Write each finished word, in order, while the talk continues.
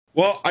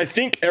Well, I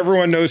think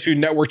everyone knows who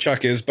Network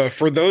Chuck is, but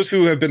for those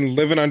who have been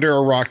living under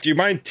a rock, do you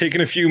mind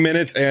taking a few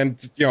minutes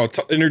and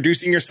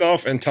introducing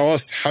yourself and tell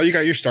us how you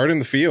got your start in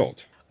the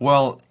field?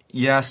 Well,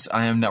 yes,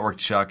 I am Network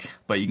Chuck,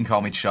 but you can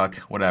call me Chuck,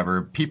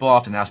 whatever. People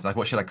often ask me, like,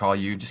 what should I call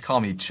you? Just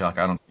call me Chuck.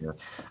 I don't care.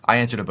 I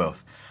answer to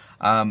both.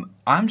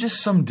 I'm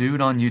just some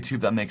dude on YouTube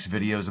that makes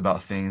videos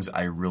about things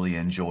I really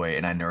enjoy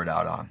and I nerd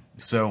out on.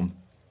 So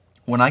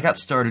when I got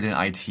started in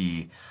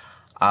IT,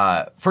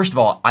 first of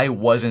all, I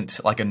wasn't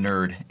like a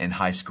nerd in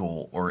high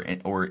school or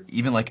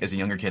even like as a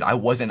younger kid. I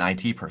wasn't an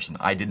IT person.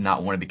 I did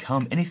not want to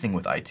become anything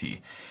with IT.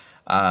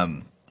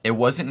 It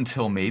wasn't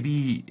until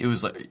maybe it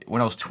was like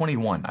when I was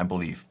 21, I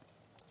believe.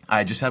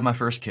 I just had my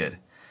first kid.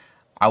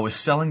 I was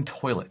selling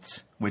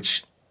toilets,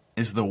 which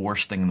is the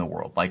worst thing in the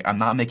world. Like, I'm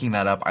not making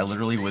that up. I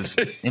literally was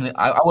in it.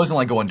 I wasn't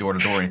like going door to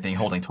door or anything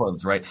holding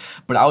toilets, right?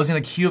 But I was in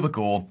a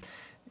cubicle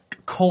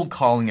cold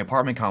calling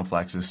apartment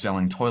complexes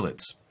selling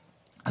toilets.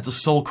 That's a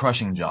soul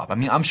crushing job. I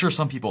mean, I'm sure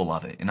some people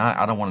love it, and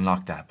I don't want to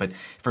knock that, but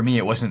for me,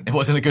 it wasn't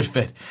a good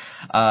fit.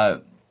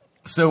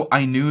 So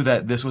I knew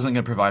that this wasn't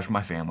going to provide for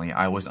my family.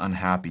 I was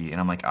unhappy,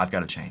 and I'm like, I've got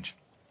to change.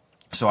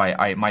 So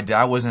my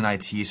dad was in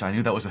IT, so I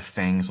knew that was a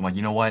thing. So I'm like,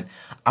 you know what?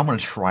 I'm going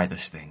to try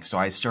this thing. So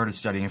I started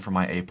studying for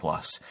my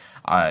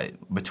A+.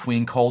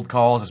 Between cold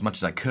calls, as much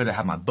as I could, I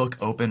had my book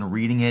open,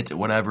 reading it,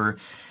 whatever.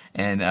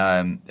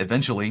 And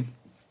eventually,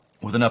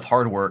 with enough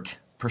hard work,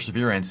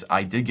 perseverance,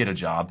 I did get a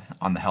job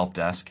on the help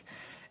desk,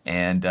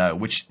 and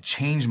which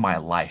changed my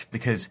life.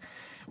 Because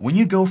when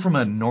you go from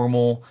a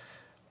normal,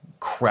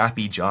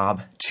 crappy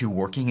job to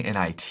working in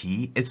IT,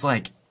 it's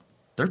like,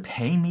 they're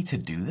paying me to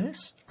do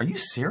this? Are you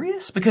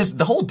serious? Because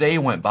the whole day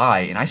went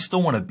by and I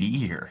still want to be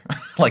here.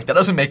 Like, that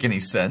doesn't make any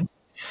sense.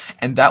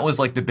 And that was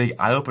like the big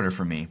eye opener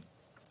for me.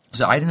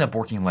 So I ended up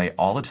working late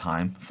all the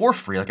time for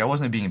free. Like, I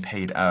wasn't being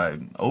paid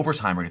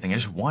overtime or anything. I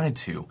just wanted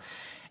to.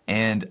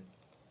 And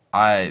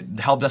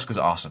the help desk was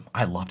awesome.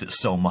 I loved it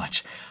so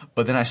much.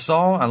 But then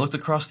I looked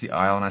across the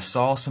aisle and I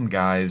saw some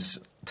guys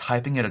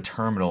typing at a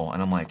terminal,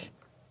 and I'm like,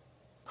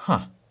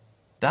 huh,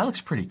 that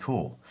looks pretty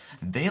cool.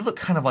 They look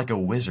kind of like a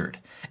wizard.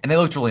 And they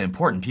looked really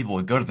important. People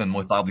would go to them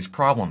with all these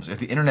problems. If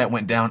the internet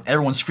went down,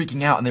 everyone's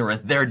freaking out and they were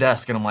at their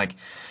desk. And I'm like,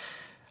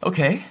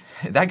 okay,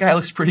 that guy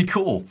looks pretty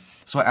cool.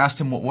 So I asked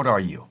him, what are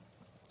you?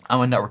 I'm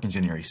a network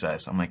engineer, he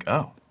says. I'm like,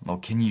 oh, well,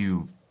 can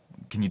you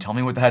tell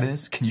me what that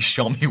is? Can you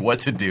show me what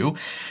to do?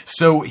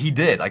 So he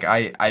did. Like,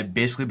 I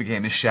basically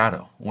became his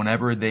shadow.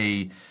 Whenever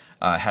they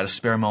had a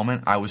spare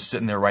moment, I was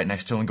sitting there right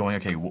next to him going,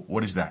 okay,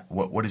 what is that?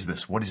 What is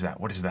this? What is that?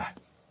 What is that?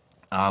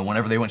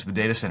 Whenever they went to the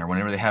data center,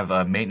 whenever they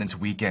have maintenance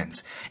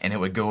weekends, and it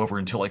would go over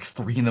until like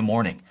 3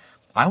 a.m,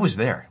 I was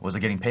there. Was I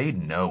getting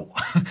paid? No.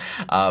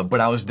 But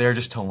I was there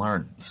just to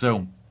learn.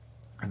 So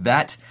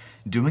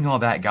doing all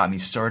that got me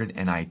started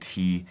in IT,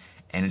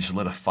 and it just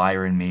lit a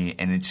fire in me,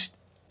 and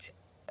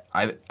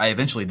I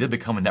eventually did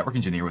become a network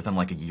engineer within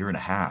like a year and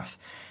a half.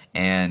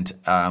 And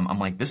I'm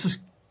like, this is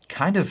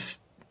kind of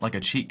like a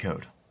cheat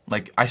code.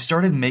 Like, I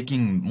started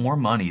making more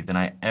money than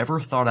I ever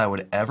thought I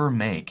would ever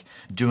make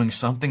doing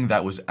something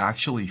that was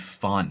actually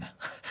fun.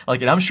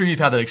 Like, and I'm sure you've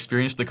had that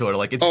experience, Dakota.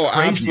 Like, it's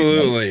crazy.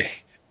 Absolutely.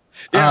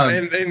 Yeah,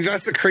 and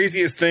that's the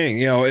craziest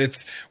thing.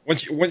 It's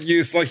when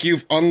it's like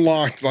you've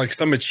unlocked like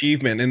some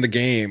achievement in the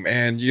game,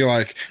 and you're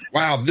like,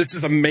 wow, this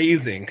is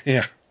amazing.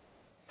 Yeah.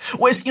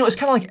 Well, it's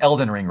kind of like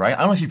Elden Ring, right? I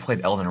don't know if you've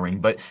played Elden Ring,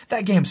 but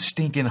that game's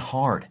stinking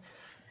hard.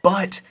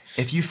 But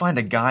if you find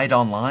a guide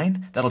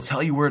online that'll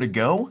tell you where to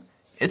go,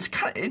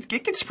 it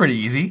gets pretty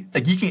easy.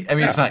 Like, you can,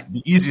 it's not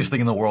the easiest thing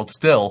in the world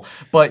still,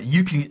 but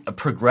you can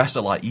progress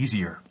a lot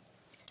easier.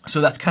 So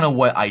that's kind of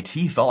what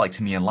IT felt like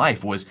to me in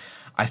life. Was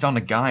I found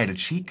a guide, a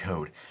cheat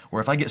code,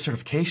 where if I get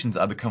certifications,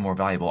 I become more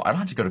valuable. I don't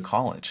have to go to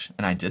college,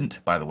 and I didn't,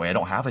 by the way. I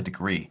don't have a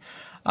degree.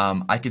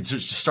 I could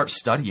just start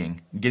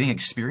studying, getting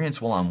experience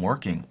while I'm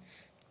working,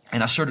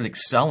 and I started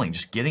excelling,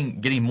 just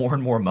getting more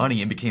and more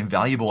money, and became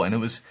valuable. And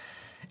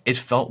it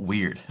felt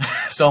weird.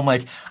 So I'm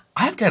like,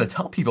 I've got to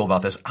tell people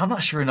about this. I'm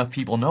not sure enough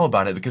people know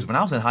about it, because when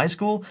I was in high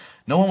school,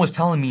 no one was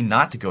telling me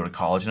not to go to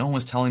college. No one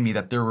was telling me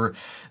that there were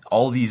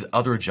all these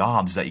other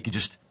jobs that you could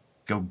just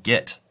go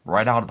get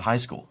right out of high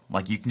school.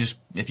 Like, you can just,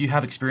 if you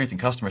have experience in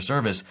customer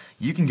service,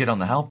 you can get on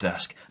the help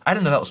desk. I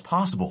didn't know that was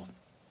possible.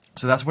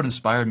 So that's what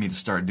inspired me to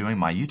start doing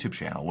my YouTube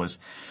channel. Was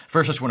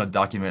first, I just want to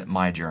document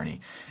my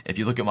journey. If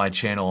you look at my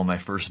channel, my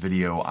first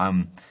video,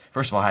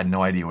 first of all, I had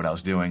no idea what I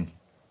was doing.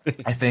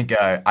 I think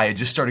I had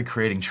just started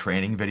creating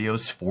training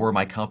videos for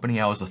my company.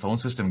 I was the phone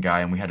system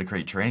guy, and we had to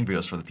create training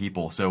videos for the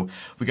people. So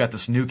we got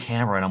this new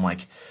camera, and I'm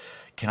like,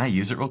 can I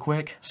use it real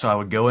quick? So I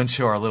would go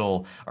into our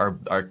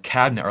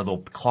cabinet, our little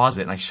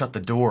closet, and I shut the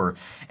door,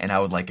 and I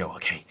would like go,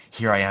 okay,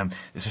 here I am.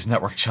 This is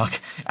Network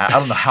Chuck. I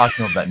don't know how I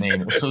came up with that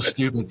name. It was so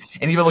stupid.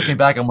 And even looking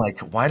back, I'm like,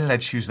 why did I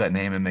choose that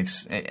name?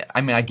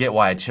 I get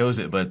why I chose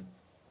it, but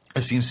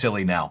it seems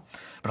silly now.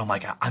 But I'm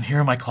like, I'm here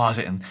in my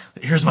closet, and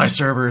here's my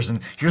servers,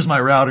 and here's my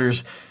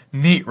routers.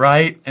 Neat,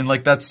 right? And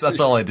like, that's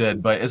all I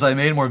did. But as I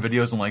made more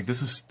videos, I'm like,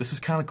 this is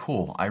kind of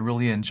cool. I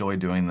really enjoy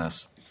doing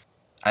this.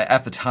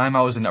 At the time,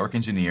 I was a network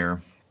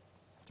engineer.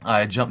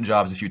 I jumped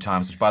jobs a few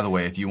times, which, by the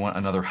way, if you want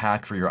another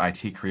hack for your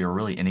IT career, or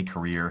really any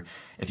career,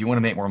 if you want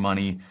to make more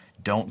money,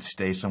 don't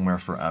stay somewhere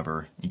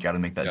forever. You got to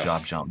make that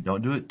job jump.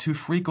 Don't do it too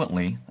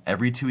frequently.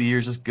 Every 2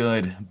 years is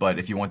good, but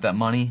if you want that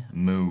money,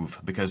 move,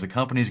 because the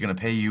company's going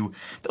to pay you.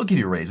 They'll give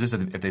you raises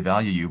if they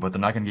value you, but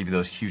they're not going to give you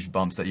those huge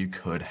bumps that you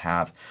could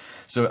have.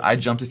 So I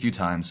jumped a few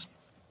times,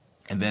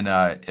 and then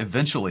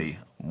eventually,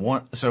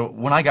 so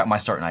when I got my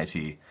start in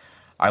IT,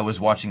 I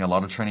was watching a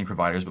lot of training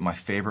providers, but my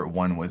favorite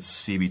one was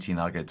CBT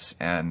Nuggets,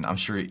 and I'm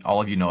sure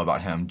all of you know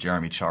about him,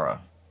 Jeremy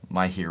Chara,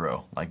 my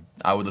hero. Like,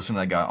 I would listen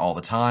to that guy all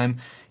the time,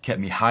 kept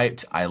me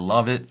hyped, I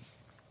loved it,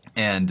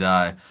 and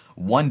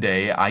one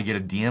day I get a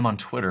DM on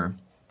Twitter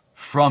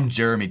from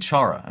Jeremy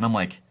Chara, and I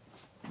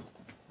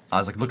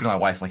was like looking at my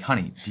wife like,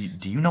 honey,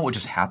 do you know what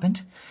just happened?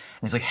 And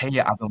he's like, hey,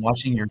 I've been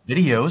watching your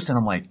videos, and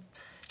I'm like,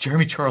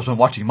 Jeremy Chara's been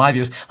watching my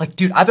videos. Like,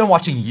 dude, I've been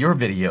watching your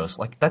videos.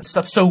 Like, that's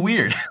so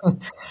weird.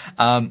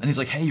 And he's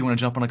like, hey, you want to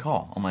jump on a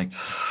call? I'm like,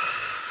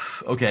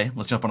 okay,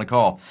 let's jump on a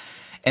call.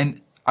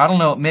 And I don't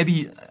know,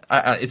 maybe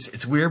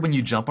it's weird when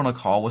you jump on a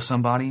call with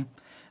somebody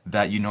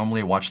that you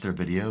normally watch their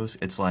videos.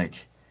 It's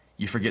like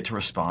you forget to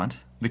respond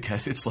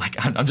because it's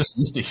like I'm just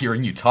used to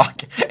hearing you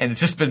talk, and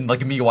it's just been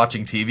like me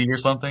watching TV or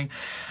something.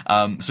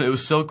 So it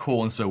was so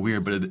cool and so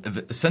weird.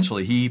 But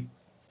essentially, he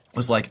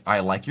was like, I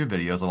like your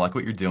videos. I like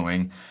what you're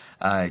doing.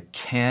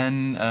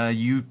 Can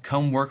you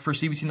come work for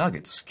CBT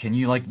Nuggets? Can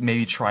you like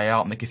maybe try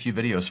out, make a few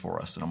videos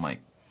for us? And I'm like,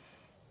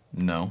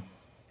 no.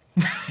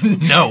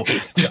 No.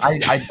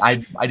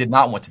 I did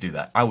not want to do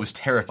that. I was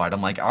terrified.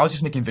 I'm like, I was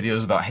just making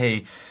videos about,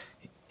 hey,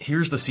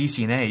 here's the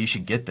CCNA. You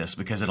should get this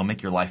because it'll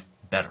make your life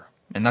better.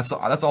 And that's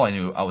all I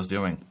knew I was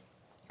doing.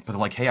 But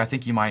they're like, hey, I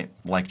think you might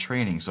like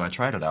training. So I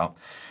tried it out.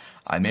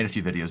 I made a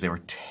few videos. They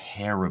were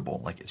terrible.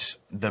 Like, it's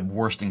the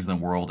worst things in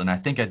the world. And I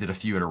think I did a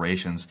few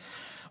iterations.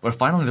 But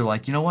finally, they're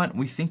like, you know what?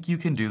 We think you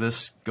can do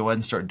this. Go ahead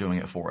and start doing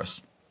it for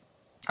us.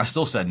 I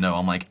still said no.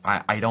 I'm like,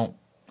 I don't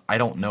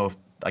know if,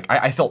 like,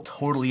 I felt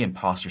totally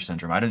imposter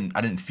syndrome. I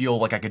didn't feel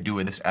like I could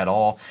do this at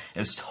all. It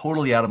was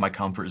totally out of my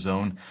comfort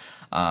zone.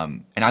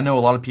 And I know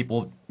a lot of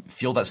people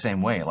feel that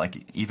same way.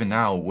 Like, even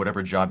now,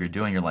 whatever job you're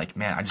doing, you're like,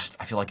 man, I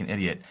feel like an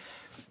idiot.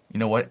 You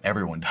know what?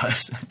 Everyone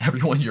does.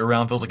 Everyone you're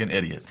around feels like an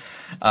idiot.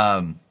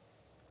 So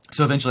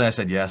eventually I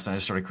said yes, and I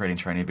just started creating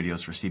training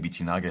videos for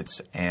CBT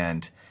Nuggets,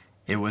 and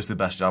it was the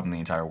best job in the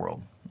entire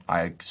world.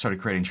 I started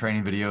creating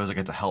training videos. I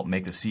got to help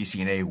make the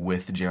CCNA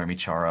with Jeremy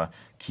Chara,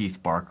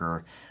 Keith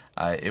Barker.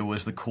 It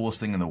was the coolest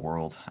thing in the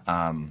world.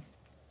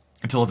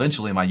 Until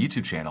eventually my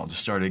YouTube channel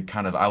just started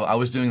kind of, I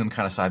was doing them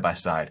kind of side by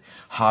side.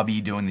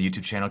 Hobby, doing the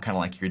YouTube channel, kind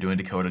of like you're doing,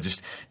 Dakota,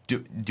 just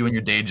doing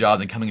your day job,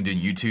 then coming and doing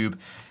YouTube.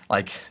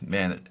 Like,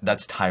 man,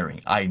 that's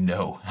tiring. I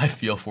know. I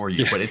feel for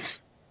you. Yes.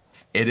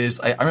 But it is,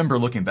 I remember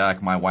looking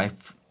back, my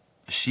wife,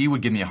 she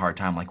would give me a hard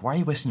time, like, why are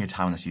you wasting your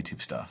time on this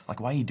YouTube stuff? Like,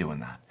 why are you doing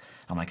that?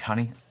 I'm like,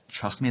 honey,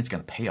 trust me, it's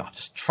going to pay off.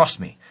 Just trust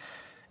me.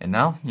 And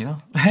now, you know,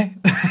 hey,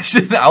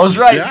 I was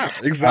right. Yeah,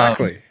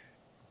 exactly.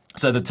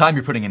 So the time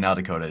you're putting in now,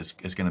 Dakota,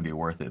 is going to be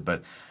worth it.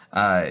 But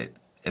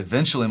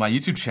eventually my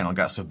YouTube channel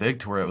got so big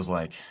to where it was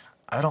like,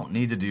 I don't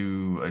need to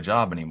do a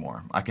job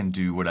anymore. I can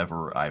do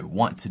whatever I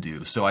want to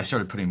do. So I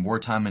started putting more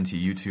time into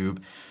YouTube.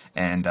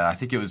 And I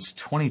think it was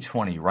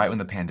 2020, right when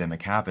the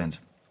pandemic happened.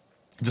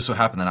 It just so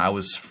happened that I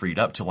was freed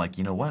up to, like,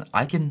 you know what?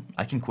 I can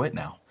quit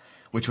now,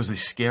 which was the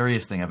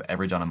scariest thing I've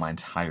ever done in my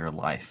entire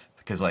life.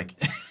 Because, like,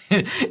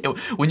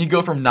 when you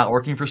go from not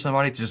working for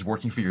somebody to just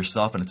working for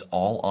yourself and it's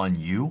all on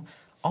you,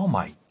 oh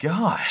my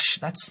gosh,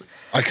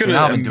 I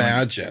couldn't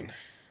imagine.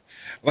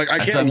 Like, I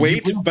can't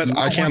wait, but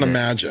I can't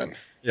imagine.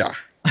 Yeah.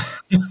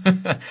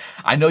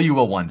 I know you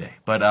will one day.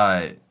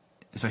 But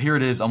so here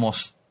it is,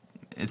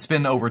 it's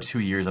been over 2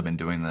 years I've been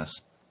doing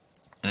this,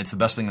 and it's the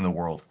best thing in the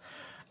world.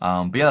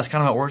 But yeah, that's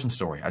kind of my origin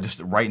story.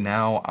 Right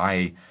now,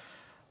 I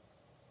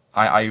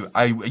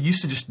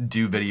used to just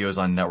do videos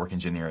on network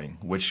engineering,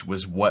 which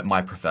was what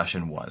my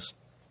profession was.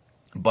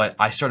 But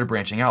I started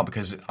branching out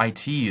because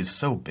IT is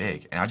so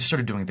big, and I just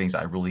started doing things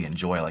I really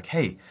enjoy. Like,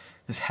 hey,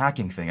 this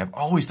hacking thing, I've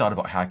always thought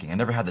about hacking. I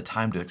never had the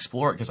time to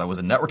explore it because I was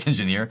a network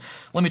engineer.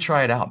 Let me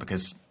try it out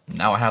because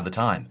now I have the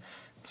time.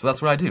 So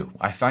that's what I do.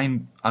 I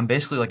find I'm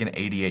basically like an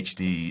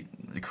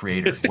ADHD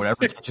creator.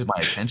 Whatever catches my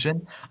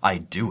attention, I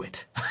do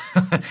it.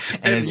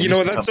 and you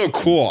know, that's so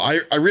cool.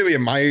 I really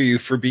admire you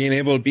for being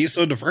able to be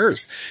so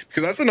diverse,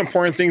 because that's an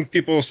important thing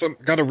people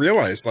got to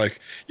realize.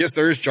 Like, yes,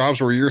 there's jobs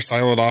where you're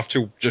siloed off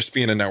to just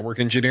being a network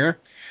engineer,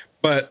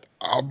 but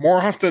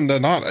more often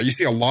than not, you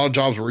see a lot of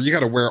jobs where you got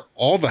to wear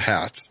all the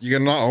hats. You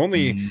got not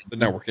only the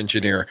network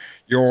engineer,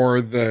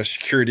 you're the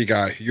security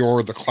guy,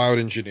 you're the cloud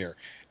engineer,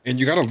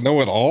 and you got to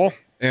know it all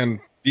and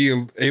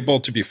be able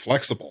to be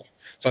flexible.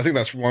 So I think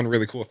that's one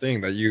really cool thing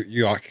that you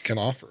can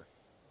offer.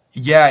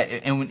 Yeah,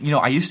 and you know,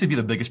 I used to be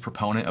the biggest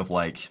proponent of,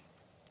 like,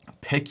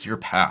 pick your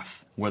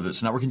path, whether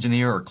it's network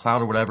engineer or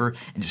cloud or whatever,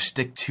 and just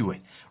stick to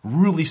it.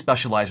 Really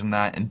specialize in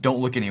that and don't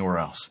look anywhere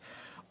else.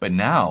 But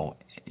now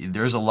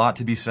there's a lot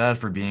to be said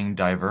for being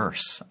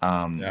diverse.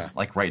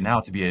 Like right now,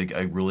 to be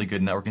a really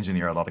good network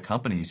engineer at a lot of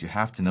companies, you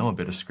have to know a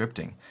bit of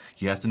scripting.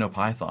 You have to know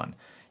Python.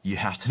 You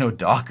have to know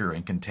Docker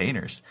and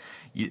containers.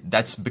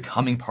 That's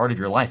becoming part of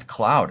your life.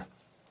 Cloud.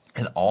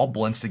 It all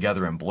blends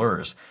together and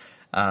blurs.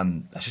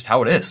 That's just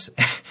how it is.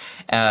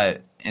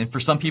 And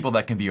for some people,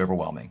 that can be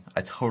overwhelming.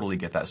 I totally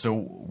get that. So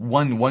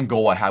one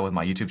goal I have with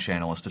my YouTube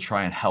channel is to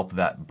try and help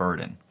that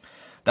burden.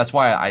 That's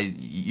why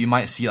you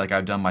might see, like,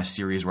 I've done my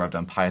series where I've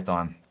done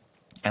Python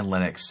and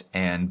Linux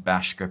and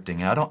Bash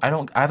scripting.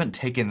 And I haven't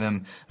taken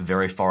them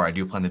very far. I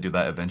do plan to do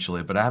that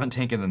eventually, but I haven't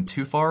taken them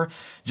too far,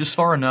 just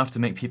far enough to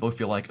make people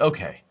feel like,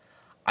 okay,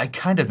 I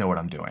kind of know what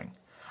I'm doing.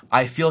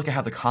 I feel like I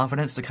have the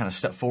confidence to kind of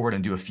step forward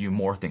and do a few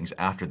more things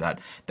after that.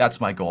 That's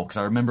my goal. Because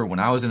I remember when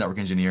I was a network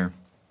engineer,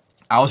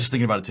 I was just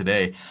thinking about it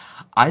today.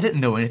 I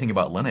didn't know anything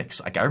about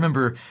Linux. Like, I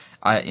remember,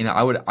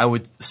 I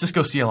would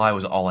Cisco CLI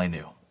was all I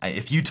knew.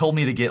 If you told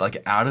me to get,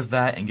 like, out of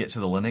that and get to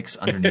the Linux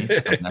underneath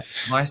the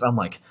next device, I'm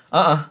like,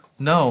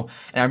 no.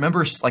 And I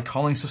remember, like,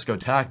 calling Cisco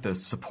TAC, the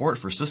support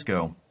for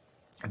Cisco.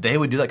 They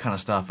would do that kind of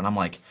stuff, and I'm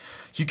like,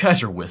 you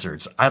guys are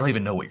wizards. I don't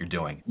even know what you're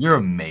doing. You're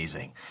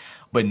amazing.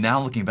 But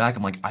now looking back,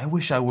 I'm like, I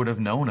wish I would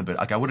have known a bit.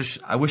 Like, I wish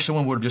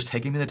someone would have just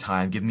taken me the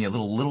time, given me a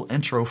little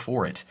intro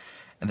for it,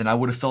 and then I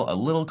would have felt a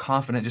little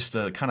confident just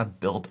to kind of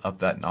build up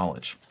that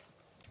knowledge.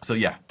 So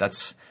yeah, I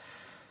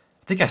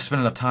think I spent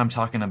enough time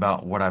talking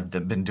about what I've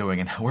been doing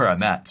and where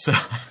I'm at. So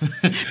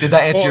did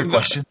that answer your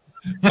question?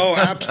 Oh,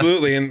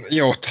 absolutely. And,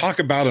 talk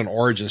about an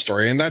origin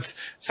story. And that's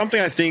something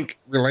I think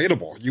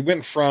relatable. You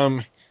went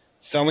from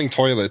selling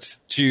toilets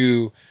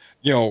to,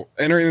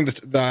 entering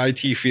the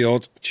IT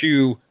field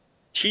to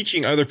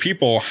teaching other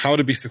people how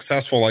to be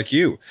successful like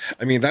you.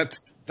 I mean,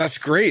 that's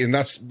great. And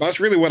that's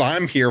really what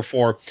I'm here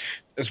for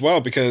as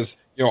well, because,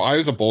 I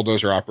was a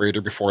bulldozer operator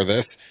before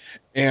this.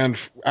 And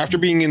after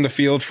being in the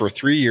field for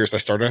 3 years, I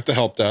started at the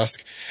help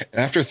desk.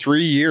 And after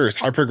 3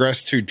 years, I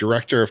progressed to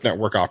director of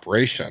network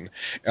operation.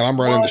 And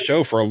I'm running the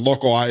show for a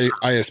local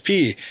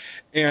ISP.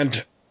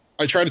 And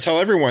I try to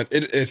tell everyone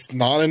it's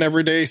not an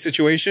everyday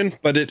situation,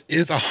 but it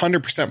is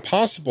 100%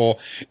 possible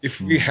if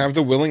we have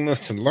the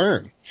willingness to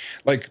learn.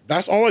 Like,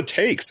 that's all it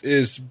takes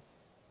is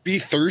be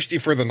thirsty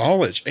for the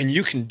knowledge, and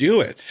you can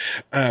do it.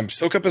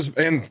 Soak up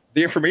and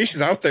the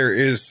information out there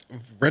is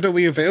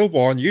readily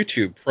available on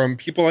YouTube from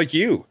people like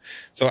you.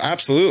 So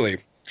absolutely.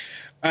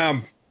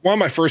 One of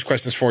my first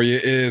questions for you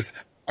is,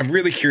 I'm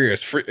really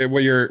curious for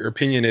what your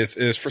opinion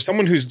is for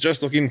someone who's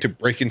just looking to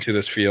break into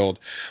this field.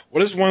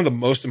 What is one of the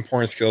most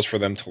important skills for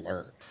them to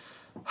learn?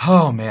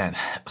 Oh man.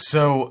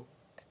 So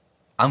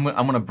I'm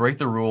going to break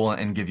the rule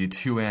and give you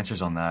two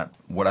answers on that.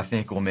 What I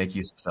think will make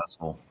you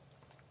successful.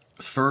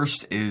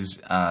 First is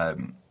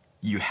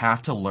you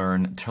have to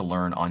learn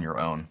on your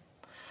own.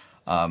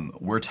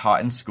 We're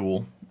taught in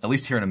school, at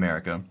least here in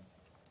America,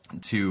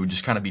 to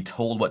just kind of be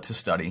told what to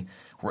study.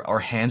 Our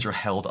hands are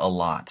held a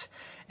lot,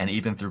 and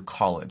even through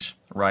college,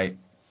 right?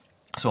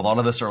 So a lot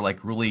of us are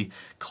like really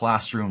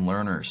classroom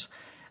learners.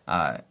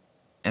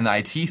 In the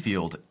IT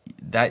field,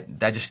 that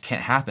just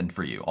can't happen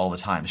for you all the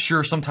time.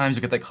 Sure, sometimes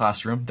you get that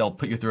classroom. They'll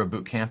put you through a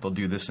boot camp. They'll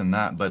do this and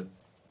that. But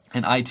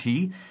in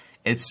IT,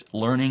 it's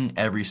learning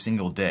every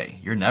single day.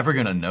 You're never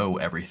going to know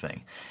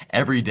everything.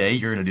 Every day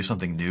you're going to do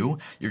something new.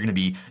 You're going to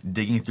be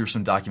digging through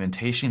some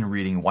documentation,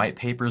 reading white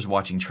papers,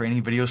 watching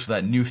training videos for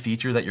that new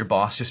feature that your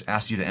boss just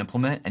asked you to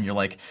implement. And you're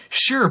like,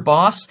 sure,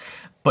 boss,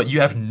 but you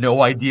have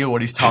no idea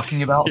what he's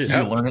talking about. So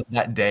you learn it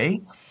that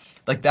day.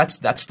 Like that's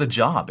the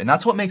job. And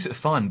that's what makes it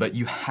fun. But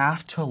you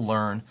have to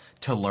learn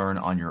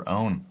on your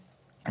own.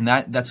 And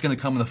that's going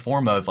to come in the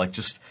form of like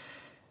just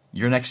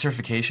your next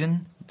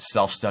certification,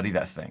 self-study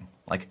that thing.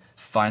 Like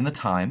find the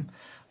time,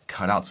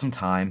 cut out some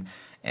time,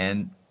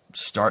 and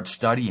start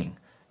studying.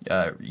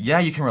 Yeah,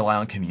 you can rely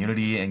on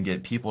community and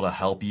get people to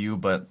help you,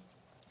 but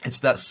it's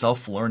that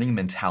self-learning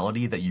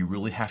mentality that you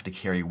really have to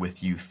carry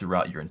with you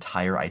throughout your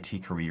entire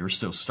IT career.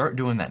 So start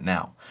doing that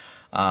now.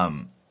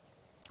 So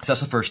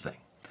that's the first thing.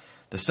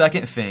 The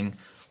second thing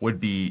would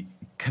be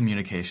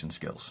communication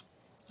skills.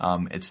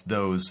 It's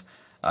those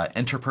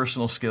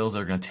interpersonal skills that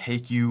are going to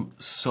take you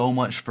so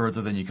much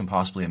further than you can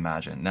possibly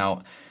imagine.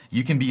 Now,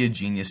 you can be a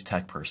genius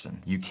tech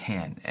person. You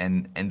can.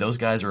 And those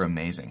guys are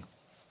amazing.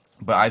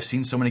 But I've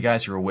seen so many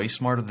guys who are way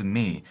smarter than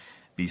me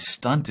be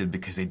stunted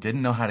because they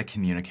didn't know how to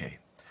communicate.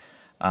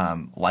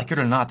 Like it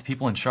or not, the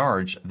people in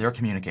charge, they're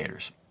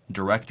communicators.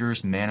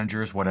 Directors,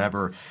 managers,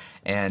 whatever.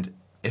 And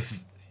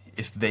if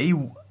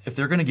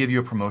they're going to give you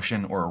a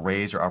promotion or a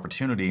raise or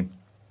opportunity,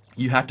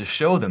 you have to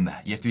show them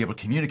that. You have to be able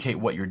to communicate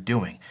what you're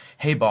doing.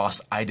 Hey,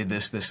 boss, I did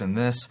this, this, and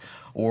this.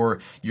 Or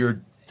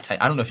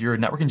I don't know if you're a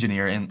network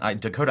engineer, and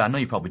Dakota, I know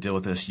you probably deal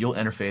with this. You'll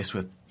interface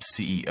with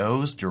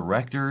CEOs,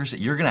 directors.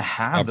 You're going to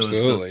have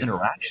those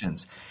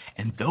interactions.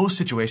 And those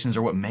situations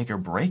are what make or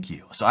break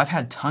you. So I've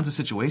had tons of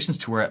situations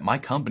to where at my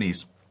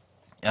companies,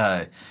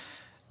 the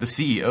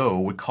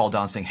CEO would call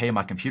down saying, hey,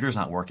 my computer's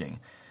not working.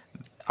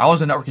 I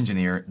was a network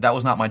engineer. That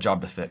was not my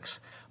job to fix.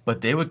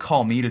 But they would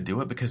call me to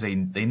do it because they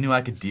knew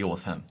I could deal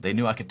with him. They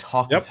knew I could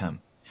talk with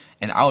him.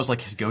 And I was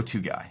like his go-to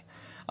guy.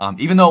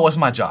 Even though it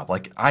wasn't my job.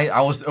 Like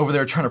I was over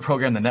there trying to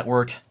program the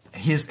network.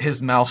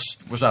 His mouse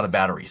was out of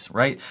batteries,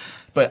 right?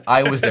 But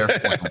I was there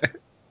for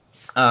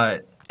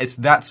him. it's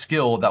that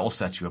skill that will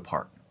set you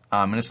apart.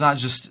 And it's not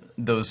just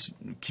those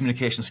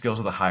communication skills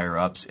with the higher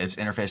ups. It's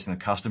interfacing with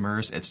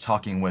customers. It's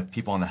talking with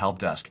people on the help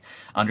desk,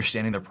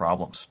 understanding their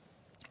problems.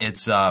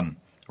 It's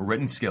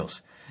written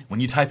skills. When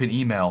you type an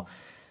email,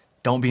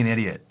 don't be an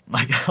idiot.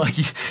 Like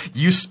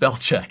use spell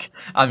check.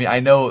 I mean, I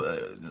know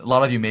a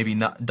lot of you maybe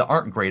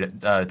aren't great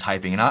at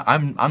typing, and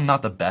I'm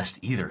not the best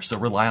either. So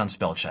rely on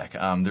spell check.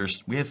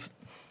 We have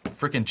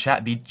freaking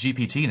Chat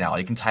GPT now.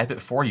 You can type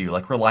it for you.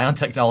 Like, rely on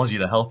technology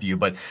to help you,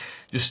 but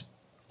just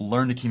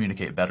learn to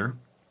communicate better.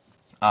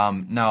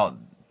 Now,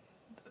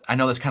 I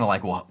know that's kind of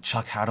like, well,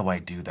 Chuck, how do I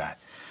do that?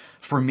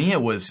 For me,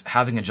 it was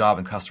having a job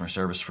in customer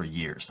service for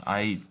years.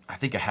 I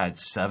think I had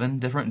 7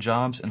 different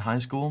jobs in high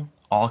school,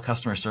 all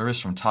customer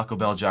service, from Taco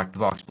Bell, Jack in the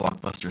Box,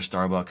 Blockbuster,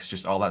 Starbucks,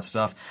 just all that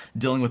stuff,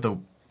 dealing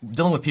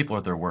with people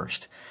at their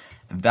worst.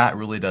 That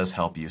really does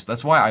help you. So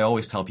that's why I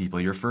always tell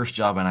people, your first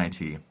job in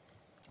IT,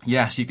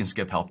 yes, you can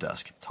skip help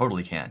desk.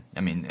 Totally can.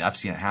 I mean, I've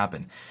seen it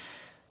happen.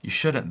 You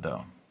shouldn't,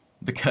 though,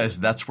 because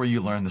that's where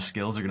you learn the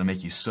skills that are going to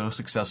make you so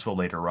successful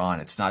later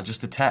on. It's not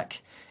just the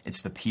tech,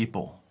 it's the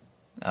people.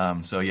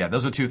 So yeah,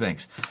 those are 2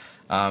 things.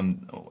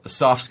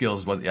 Soft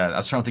skills, I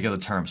was trying to think of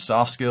the term,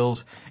 soft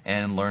skills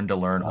and learn to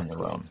learn on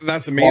your own.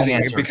 That's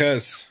amazing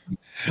because,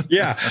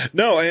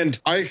 and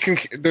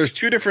there's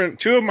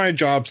two of my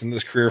jobs in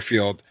this career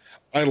field.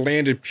 I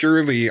landed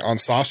purely on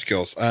soft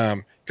skills.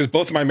 Because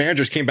both of my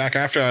managers came back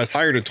after I was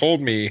hired and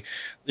told me,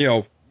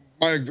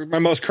 my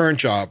most current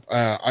job,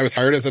 I was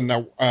hired as a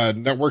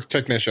network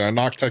technician, a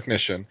NOC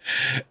technician,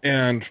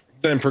 and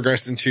then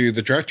progressed into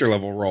the director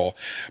level role.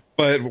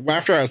 But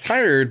after I was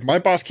hired, my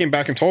boss came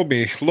back and told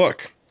me,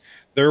 look,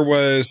 there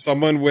was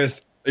someone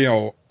with, both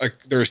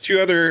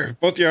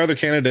the other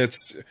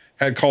candidates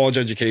had college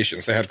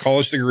educations. They had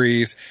college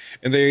degrees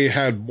and they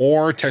had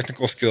more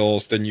technical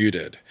skills than you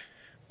did.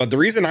 But the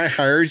reason I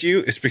hired you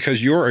is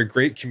because you're a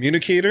great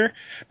communicator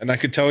and I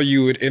could tell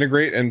you would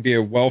integrate and be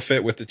a well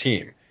fit with the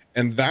team.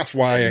 And that's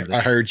why I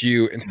hired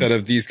you instead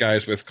of these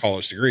guys with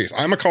college degrees.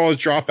 I'm a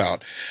college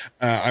dropout.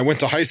 I went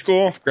to high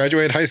school,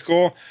 graduated high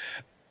school.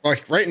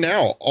 Like right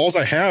now, all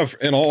I have,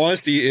 in all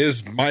honesty,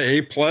 is my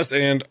A+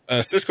 and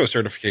a Cisco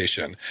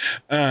certification.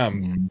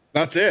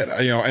 That's it.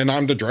 And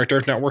I'm the director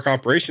of network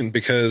operations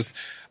because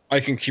I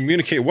can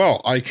communicate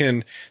well. I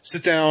can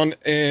sit down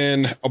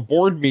in a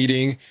board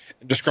meeting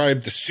and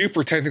describe the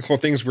super technical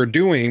things we're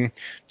doing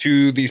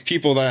to these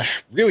people that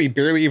really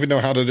barely even know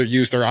how to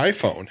use their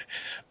iPhone.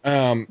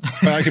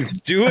 But I can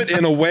do it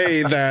in a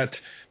way that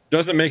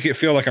doesn't make it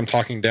feel like I'm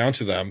talking down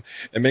to them.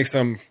 It makes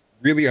them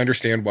really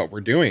understand what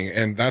we're doing.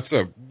 And that's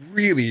a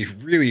really,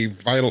 really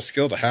vital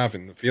skill to have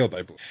in the field,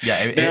 I believe.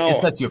 Yeah, it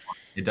sets you apart.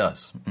 It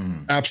does.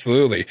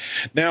 Absolutely.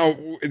 Now,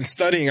 in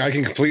studying, I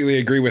can completely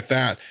agree with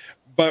that.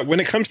 But when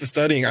it comes to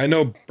studying, I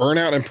know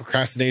burnout and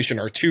procrastination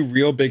are 2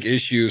 real big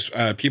issues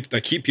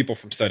that keep people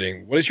from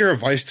studying. What is your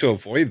advice to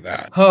avoid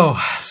that?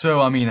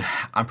 So, I mean,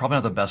 I'm probably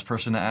not the best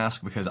person to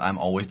ask because I'm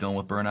always dealing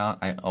with burnout.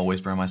 I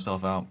always burn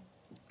myself out.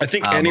 I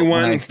think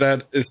anyone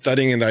that is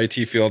studying in the IT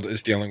field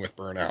is dealing with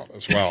burnout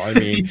as well. I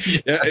mean,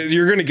 yes.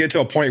 You're going to get to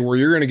a point where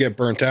you're going to get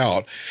burnt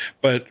out,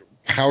 but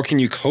how can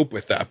you cope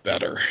with that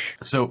better?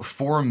 So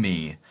for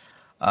me,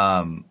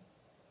 I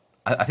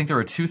think there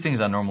are 2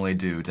 things I normally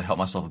do to help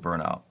myself with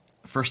burnout.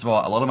 First of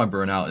all, a lot of my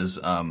burnout is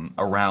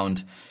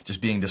around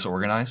just being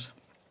disorganized.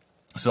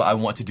 So I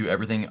want to do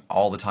everything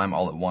all the time,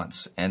 all at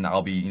once. And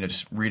I'll be,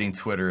 just reading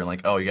Twitter and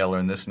like, oh, you got to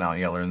learn this now.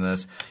 You got to learn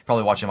this. You're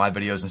probably watching my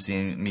videos and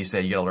seeing me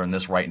say, you got to learn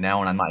this right now.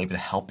 And I'm not even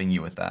helping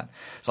you with that.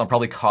 So I'm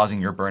probably causing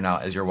your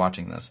burnout as you're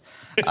watching this.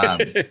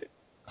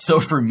 So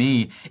for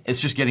me, it's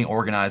just getting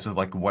organized with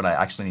like what I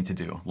actually need to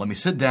do. Let me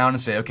sit down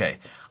and say, okay,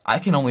 I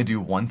can only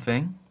do one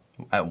thing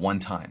at one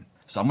time.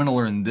 So I'm going to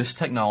learn this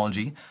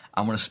technology.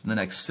 I'm going to spend the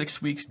next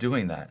 6 weeks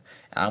doing that.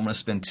 And I'm going to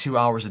spend 2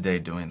 hours a day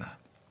doing that.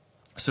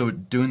 So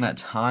doing that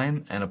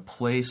time and a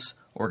place,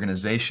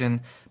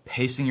 organization,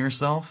 pacing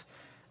yourself,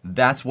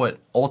 that's what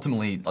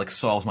ultimately like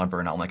solves my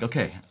burnout. I'm like,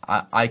 okay,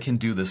 I can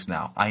do this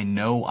now. I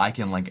know I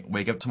can like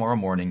wake up tomorrow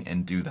morning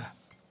and do that.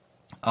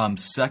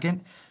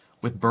 Second,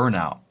 with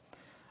burnout,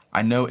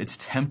 I know it's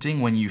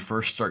tempting when you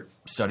first start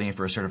studying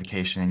for a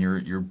certification and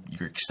you're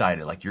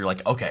excited. Like you're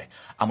like, okay,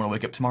 I'm gonna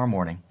wake up tomorrow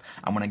morning.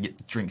 I'm gonna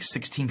drink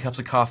 16 cups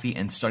of coffee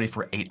and study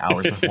for 8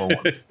 hours before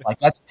work. Like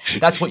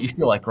that's what you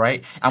feel like,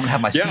 right? I'm gonna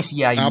have my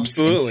CCIE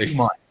absolutely. in 2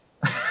 months.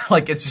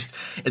 Like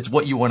it's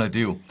what you want to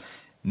do.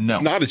 No,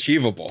 it's not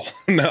achievable.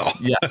 No.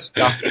 Yeah,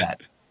 stop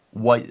that.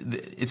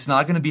 It's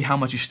not going to be how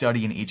much you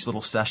study in each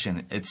little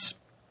session. It's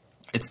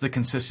the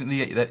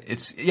consistency that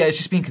it's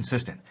just being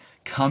consistent.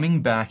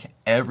 Coming back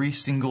every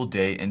single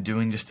day and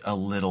doing just a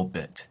little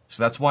bit.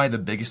 So that's why the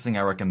biggest thing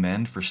I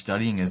recommend for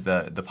studying is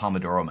the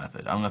Pomodoro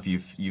method. I don't know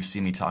if you've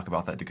seen me talk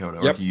about that, Dakota,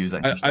 or if you use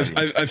that.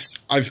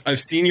 I've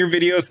seen your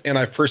videos and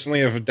I personally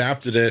have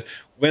adapted it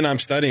when I'm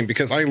studying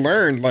because I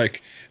learned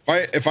like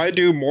if I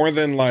do more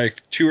than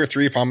like 2 or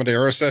 3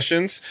 Pomodoro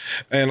sessions,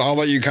 and I'll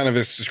let you kind of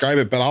describe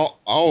it, but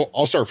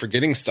I'll start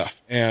forgetting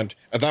stuff. And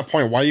at that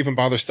point, why even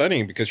bother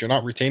studying? Because you're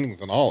not retaining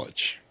the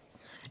knowledge.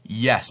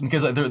 Yes,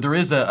 because there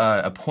is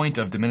a point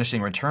of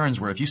diminishing returns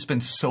where if you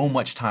spend so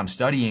much time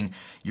studying,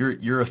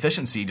 your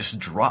efficiency just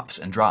drops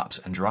and drops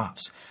and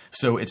drops.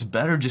 So it's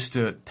better just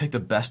to pick the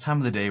best time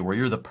of the day where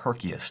you're the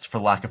perkiest, for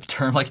lack of a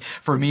term. Like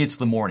for me, it's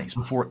the mornings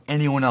before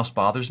anyone else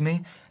bothers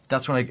me.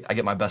 That's when I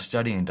get my best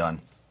studying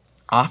done.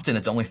 Often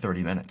it's only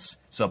 30 minutes.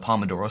 So a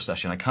Pomodoro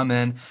session. I come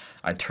in,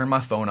 I turn my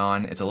phone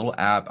on. It's a little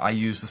app. I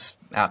use this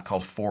app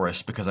called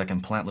Forest because I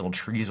can plant little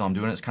trees while I'm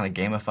doing it. It's kind of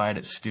gamified.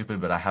 It's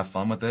stupid, but I have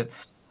fun with it.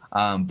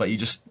 But you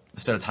just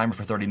set a timer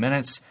for 30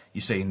 minutes.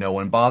 You say no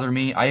one bother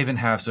me. I even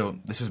have, so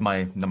this is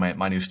my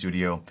new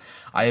studio.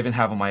 I even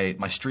have on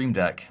my Stream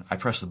Deck, I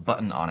press the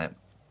button on it.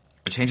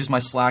 It changes my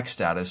Slack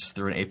status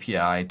through an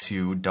API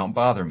to don't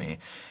bother me.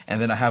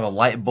 And then I have a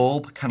light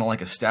bulb, kind of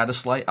like a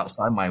status light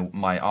outside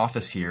my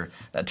office here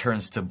that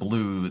turns to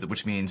blue,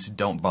 which means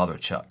don't bother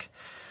Chuck.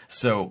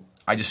 So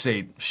I just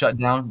say shut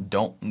down,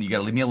 you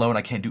gotta leave me alone.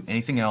 I can't do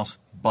anything else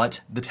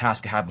but the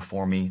task I have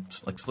before me.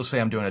 Like, let's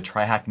say I'm doing a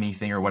try hack me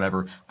thing or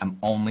whatever. I'm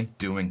only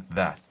doing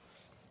that.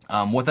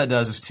 What that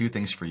does is two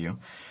things for you.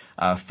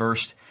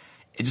 First,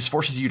 it just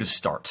forces you to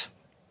start.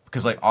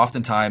 Because like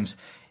oftentimes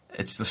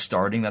it's the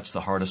starting that's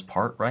the hardest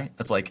part, right?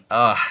 It's like,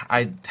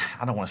 I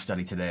don't want to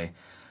study today.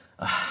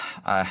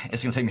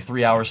 It's going to take me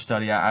 3 hours to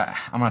study. I'm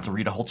going to have to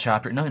read a whole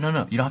chapter. No. You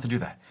don't have to do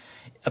that.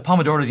 A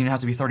Pomodoro doesn't even have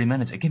to be 30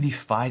 minutes. It can be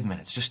 5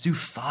 minutes. Just do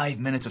 5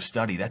 minutes of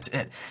study. That's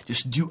it.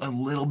 Just do a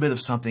little bit of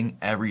something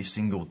every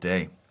single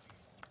day.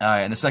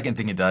 And the second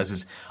thing it does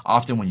is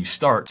often when you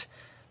start,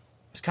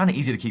 it's kind of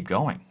easy to keep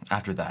going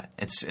after that.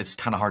 It's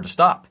kind of hard to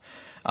stop.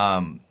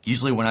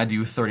 Usually when I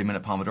do a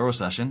 30-minute Pomodoro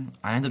session,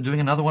 I end up doing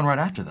another one right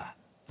after that.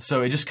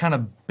 So it just kind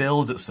of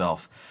builds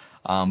itself.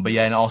 But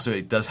yeah, and also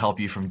it does help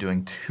you from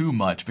doing too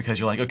much because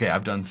you're like, okay,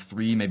 I've done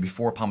 3, maybe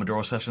 4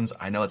 Pomodoro sessions.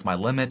 I know it's my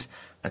limit.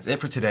 That's it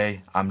for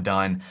today. I'm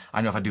done.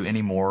 I know if I do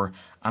any more,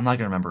 I'm not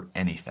going to remember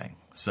anything.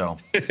 So,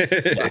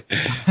 yeah.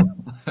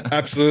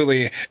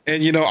 Absolutely.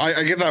 And,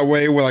 I get that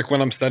way where, like,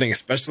 when I'm studying,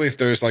 especially if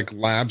there's, like,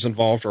 labs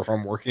involved or if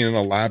I'm working in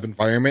a lab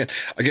environment,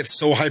 I get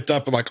so hyped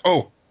up and like,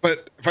 oh,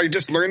 but if I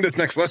just learn this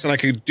next lesson, I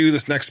could do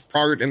this next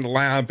part in the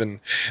lab. And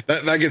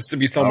that gets to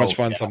be so much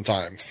fun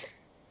sometimes.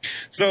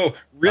 So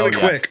really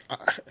quick.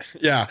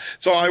 Yeah.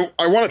 So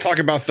I want to talk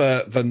about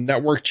the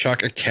Network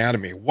Chuck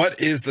Academy. What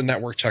is the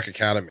Network Chuck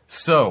Academy?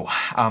 So,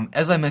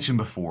 as I mentioned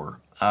before,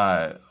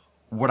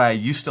 what I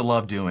used to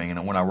love doing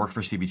and when I worked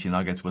for CBT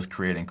Nuggets was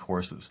creating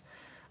courses.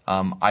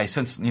 I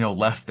since,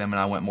 left them and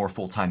I went more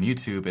full-time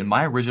YouTube, and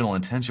my original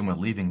intention with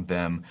leaving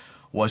them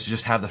was to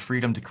just have the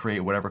freedom to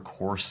create whatever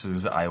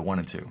courses I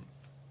wanted to.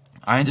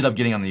 I ended up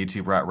getting on the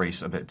YouTube rat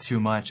race a bit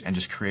too much and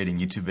just creating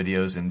YouTube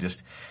videos, and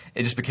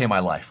it just became my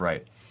life,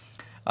 right?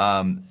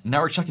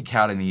 Network Chuck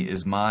Academy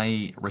is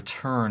my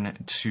return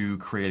to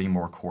creating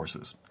more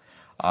courses.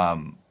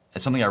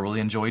 It's something I really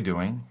enjoy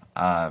doing,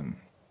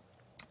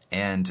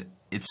 and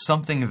it's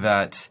something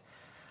that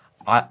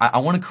I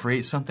want to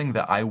create something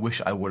that I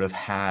wish I would have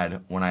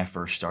had when I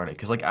first started.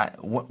 Because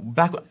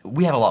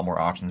we have a lot more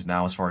options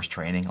now as far as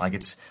training. Like,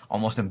 it's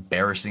almost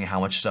embarrassing how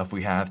much stuff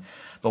we have.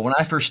 But when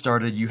I first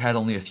started, you had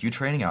only a few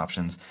training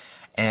options,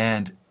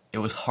 and it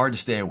was hard to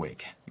stay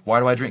awake.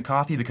 Why do I drink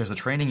coffee? Because the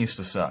training used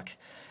to suck,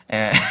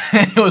 and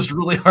it was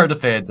really hard to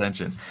pay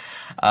attention.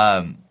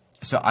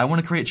 So I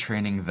want to create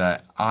training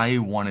that I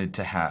wanted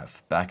to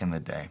have back in the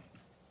day,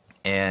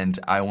 and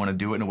I want to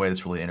do it in a way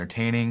that's really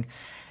entertaining.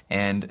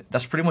 And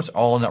that's pretty much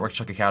all Network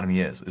Chuck Academy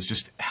is. It's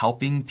just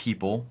helping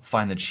people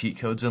find the cheat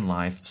codes in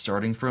life,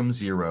 starting from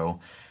zero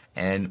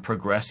and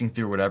progressing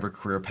through whatever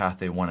career path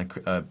they want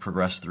to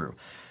progress through.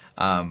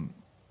 I'm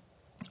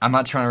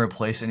not trying to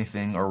replace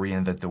anything or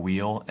reinvent the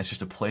wheel. It's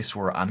just a place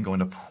where I'm going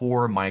to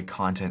pour my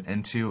content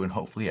into, and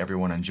hopefully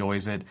everyone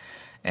enjoys it.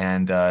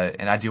 And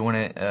I do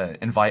want to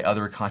invite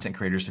other content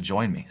creators to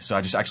join me. So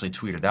I just actually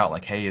tweeted out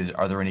like, hey,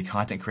 are there any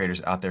content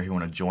creators out there who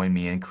want to join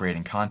me in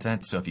creating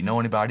content? So if you know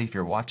anybody, if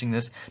you're watching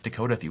this,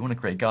 Dakota, if you want to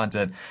create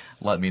content,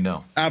 let me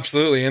know.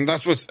 Absolutely. And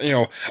that's what's,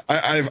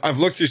 I've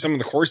looked through some of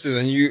the courses,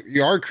 and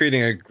you are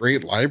creating a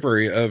great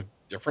library of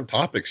different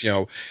topics,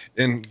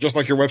 and just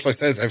like your website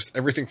says, I have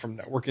everything from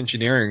network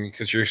engineering,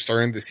 because you're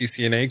starting the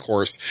CCNA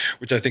course,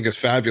 which I think is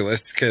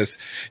fabulous, because,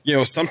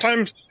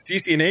 sometimes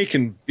CCNA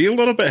can be a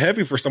little bit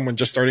heavy for someone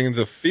just starting in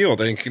the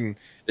field, and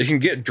it can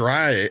get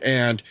dry,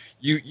 and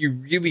you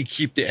really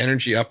keep the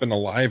energy up and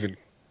alive and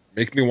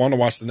make me want to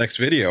watch the next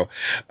video.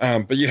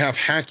 But you have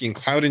hacking,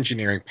 cloud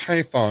engineering,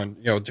 Python,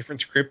 different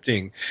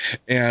scripting.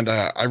 And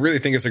I really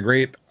think it's a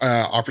great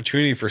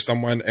opportunity for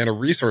someone and a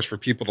resource for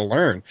people to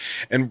learn.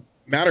 And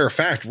matter of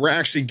fact, we're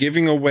actually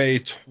giving away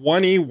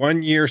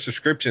 21-year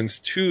subscriptions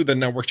to the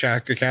Network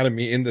Chuck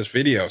Academy in this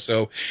video.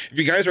 So if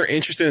you guys are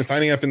interested in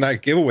signing up in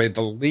that giveaway,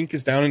 the link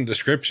is down in the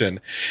description,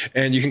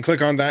 and you can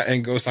click on that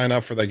and go sign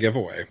up for that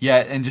giveaway.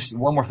 Yeah, and just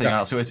one more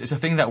thing. So it's a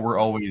thing that we're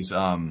always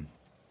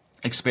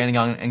expanding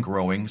on and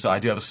growing. So I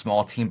do have a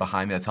small team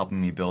behind me that's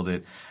helping me build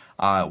it.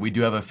 We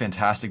do have a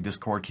fantastic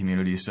Discord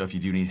community, so if you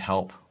do need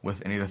help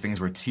with any of the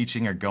things we're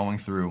teaching or going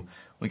through,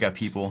 we got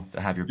people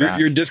that have your back.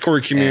 Your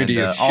Discord community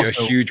And, is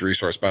also, a huge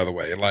resource, by the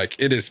way. Like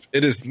it is,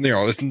 it's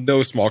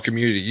no small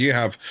community. You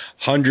have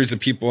hundreds of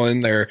people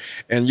in there,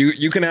 and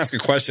you can ask a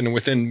question, and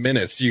within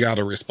minutes you got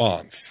a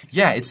response.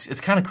 yeah,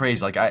 it's kind of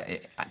crazy. Like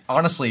I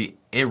honestly,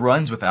 it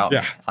runs without me.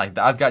 Yeah. Like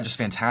I've got just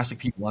fantastic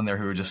people in there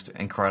who are just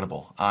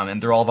incredible.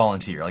 And they're all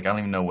volunteer. Like I don't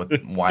even know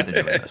why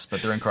they're doing this,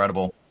 but they're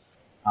incredible.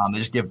 They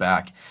just give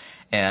back.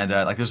 And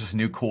like there's this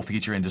new cool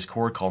feature in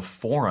Discord called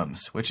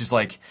forums, which is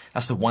like,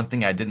 that's the one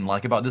thing I didn't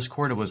like about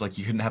Discord. It was like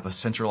you couldn't have a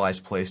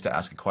centralized place to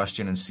ask a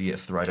question and see it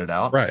threaded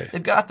out. Right.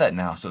 They've got that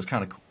now, so it's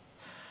kind of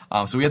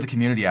cool. So we have the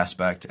community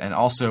aspect, and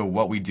also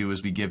what we do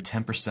is we give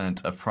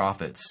 10% of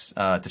profits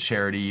to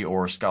charity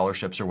or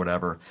scholarships or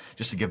whatever,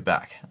 just to give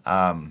back.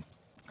 And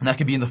that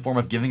could be in the form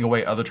of giving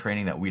away other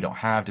training that we don't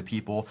have to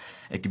people.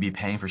 It could be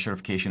paying for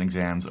certification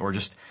exams, or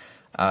just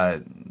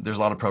there's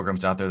a lot of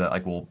programs out there that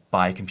like will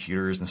buy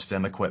computers and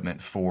STEM equipment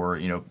for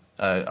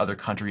other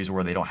countries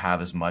where they don't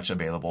have as much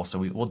available. So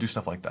we'll do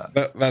stuff like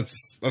that.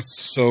 That's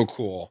so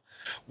cool.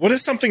 What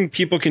is something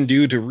people can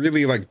do to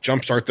really like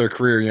jumpstart their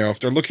career?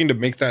 If they're looking to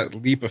make that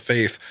leap of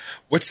faith,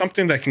 what's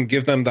something that can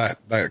give them that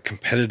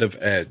competitive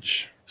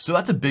edge? So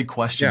that's a big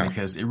question, Yeah.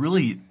 because it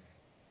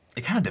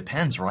kind of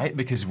depends, right?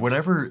 Because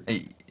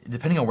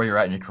depending on where you're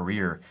at in your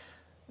career,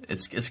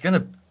 it's going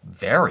to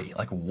vary.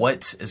 Like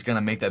what is going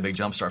to make that big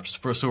jump start?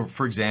 So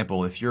for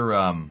example, if you're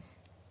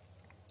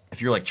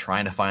like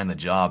trying to find the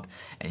job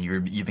and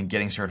you've been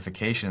getting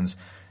certifications,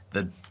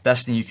 the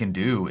best thing you can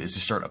do is to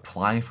start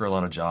applying for a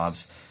lot of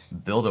jobs,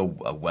 build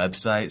a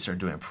website, start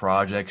doing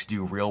projects,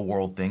 do real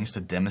world things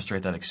to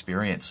demonstrate that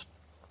experience.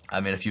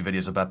 I made a few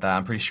videos about that.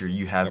 I'm pretty sure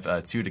you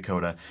have too,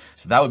 Dakota.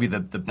 So that would be the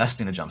best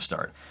thing to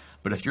jumpstart.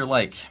 But if you're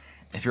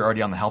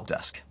already on the help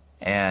desk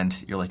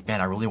and you're like,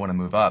 man, I really want to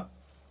move up,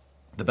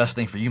 the best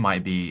thing for you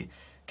might be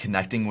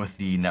connecting with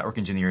the network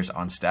engineers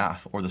on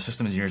staff, or the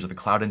system engineers, or the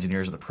cloud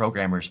engineers, or the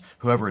programmers,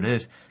 whoever it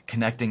is,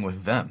 connecting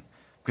with them.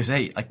 Because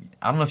hey, like,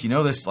 I don't know if you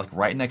know this, like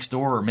right next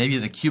door or maybe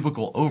the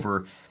cubicle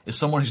over is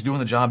someone who's doing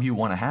the job you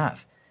want to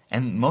have.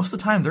 And most of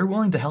the time, they're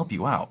willing to help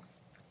you out.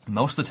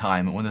 Most of the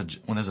time, when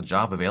there's a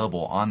job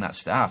available on that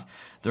staff,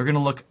 they're going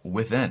to look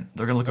within.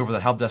 They're going to look over the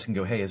help desk and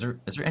go, hey, is there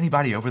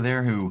anybody over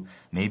there who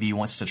maybe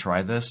wants to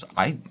try this?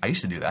 I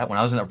used to do that. When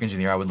I was a network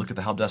engineer, I would look at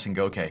the help desk and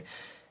go, okay,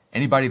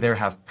 anybody there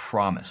have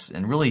promise?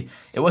 And really,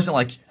 it wasn't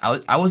like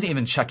I wasn't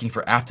even checking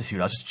for aptitude.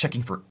 I was just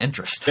checking for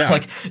interest. Yeah.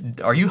 Like,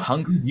 are you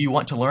hungry? Do you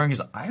want to learn?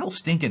 Because I'll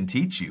stinking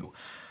teach you.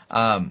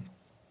 And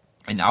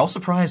I was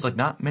surprised, like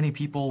not many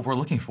people were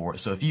looking for it.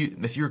 So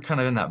if you're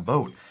kind of in that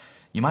boat,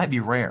 you might be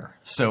rare.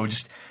 So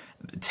just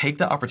take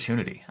the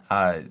opportunity.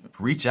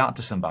 Reach out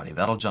to somebody.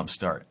 That'll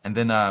jumpstart. And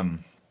then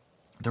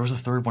there was a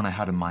third one I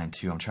had in mind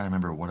too. I'm trying to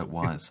remember what it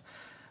was.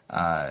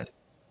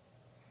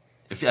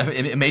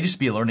 It may just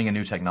be learning a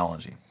new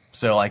technology.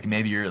 So like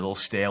maybe you're a little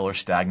stale or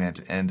stagnant,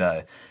 and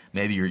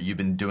maybe you've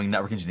been doing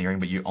network engineering,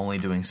 but you're only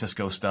doing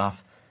Cisco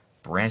stuff.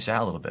 Branch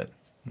out a little bit.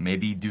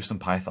 Maybe do some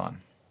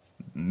Python.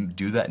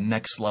 Do that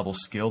next level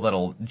skill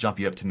that'll jump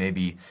you up to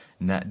maybe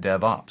net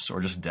DevOps, or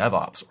just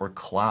DevOps, or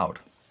cloud.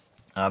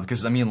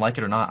 Because I mean, like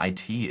it or not,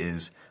 IT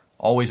is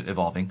always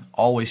evolving,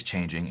 always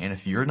changing, and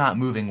if you're not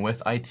moving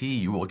with IT,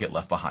 you will get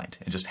left behind.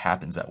 It just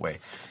happens that way.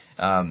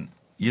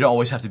 You don't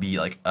always have to be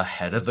like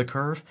ahead of the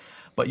curve,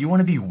 but you want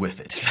to be with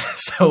it.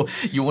 So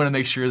you want to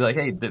make sure that, like,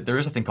 hey, there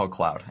is a thing called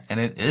cloud, and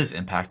it is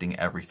impacting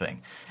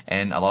everything.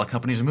 And a lot of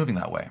companies are moving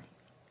that way.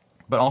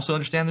 But also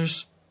understand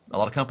there's a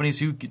lot of companies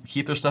who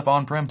keep their stuff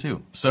on-prem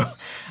too. So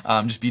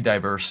just be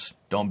diverse.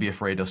 Don't be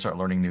afraid to start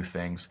learning new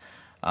things.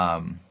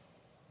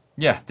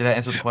 Yeah, did I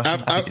answer the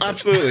question?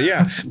 Absolutely,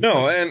 yeah.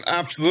 No, and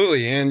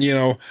absolutely.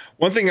 And,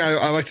 one thing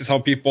I like to tell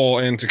people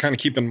and to kind of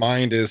keep in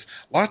mind is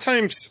a lot of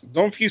times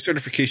don't view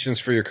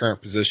certifications for your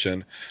current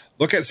position.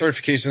 Look at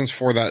certifications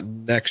for that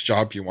next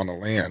job you want to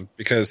land,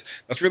 because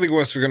that's really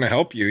what's going to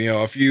help you.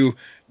 If you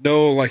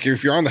know, like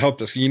if you're on the help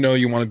desk,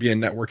 you want to be a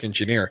network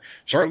engineer,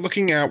 start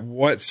looking at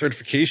what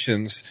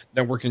certifications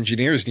network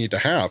engineers need to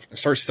have and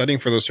start studying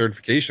for those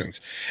certifications.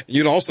 And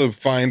you'd also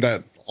find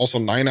that also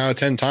 9 out of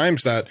 10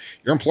 times that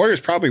your employer is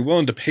probably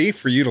willing to pay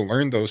for you to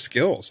learn those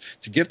skills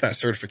to get that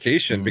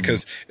certification,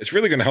 because it's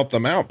really going to help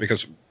them out.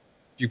 Because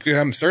you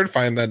become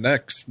certified and that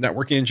next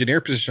networking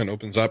engineer position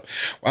opens up.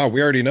 Wow,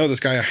 we already know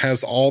this guy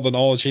has all the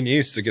knowledge he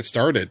needs to get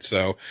started.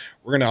 So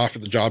we're going to offer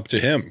the job to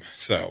him.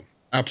 So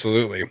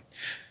absolutely.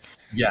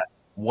 Yeah,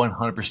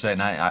 100%.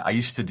 And I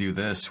used to do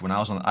this when I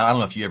was I don't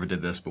know if you ever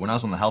did this, but when I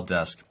was on the help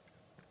desk,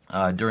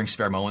 during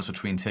spare moments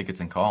between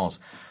tickets and calls,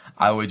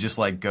 I would just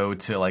like go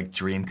to like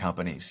dream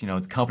companies,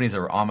 companies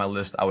that were on my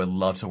list I would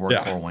love to work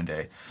for one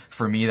day.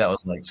 For me, that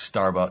was like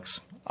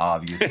Starbucks,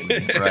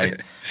 obviously, right?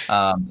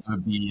 It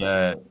would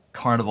be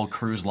Carnival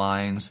Cruise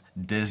Lines,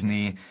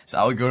 Disney. So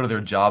I would go to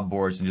their job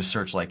boards and just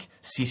search like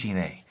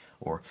CCNA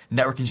or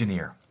network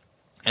engineer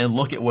and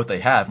look at what they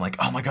have. I'm like,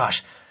 oh my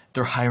gosh,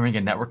 they're hiring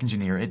a network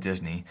engineer at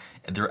Disney,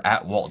 and they're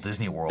at Walt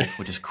Disney World,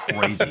 which is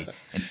crazy.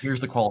 And here's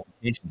the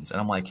qualifications.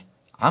 And I'm like,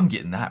 I'm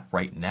getting that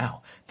right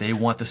now. They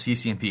want the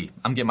CCNP.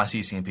 I'm getting my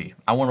CCNP.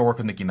 I want to work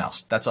with Mickey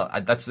Mouse. That's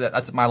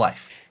my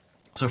life.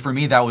 So for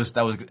me, that was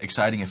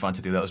exciting and fun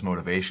to do. That was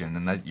motivation,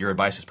 and your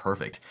advice is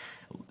perfect.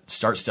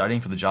 Start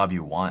studying for the job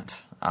you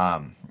want,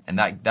 and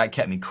that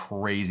kept me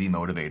crazy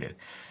motivated.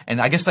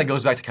 And I guess that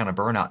goes back to kind of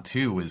burnout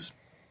too. Is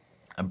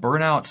a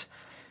burnout?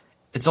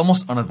 It's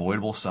almost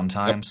unavoidable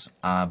sometimes,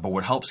 but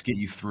what helps get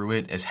you through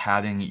it is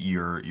having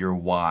your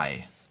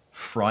why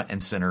front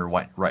and center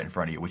right in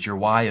front of you. Which your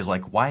why is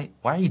like, why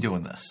are you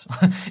doing this?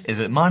 Is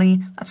it money?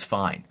 That's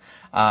fine.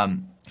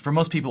 For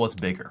most people, it's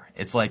bigger.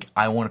 It's like,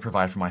 I want to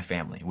provide for my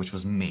family, which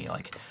was me.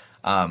 Like,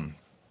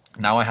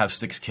 now I have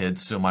 6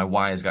 kids, so my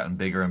why has gotten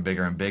bigger and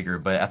bigger and bigger.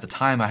 But at the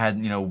time, I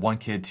had 1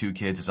 kid, 2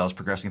 kids as I was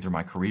progressing through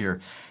my career,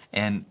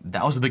 and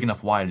that was a big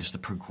enough why just to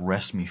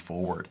progress me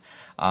forward.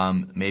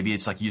 Maybe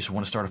it's like you just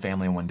want to start a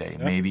family in one day.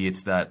 Yep. Maybe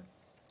it's that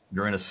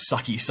you're in a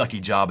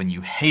sucky job and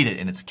you hate it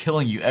and it's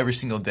killing you every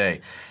single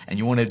day, and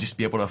you want to just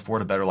be able to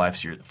afford a better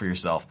life for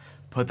yourself.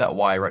 Put that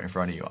why right in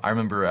front of you. I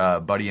remember a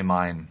buddy of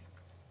mine.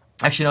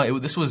 Actually, no,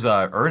 this was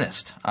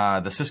Ernest,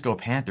 the Cisco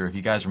Panther. If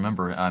you guys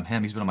remember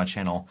him, he's been on my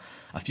channel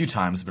a few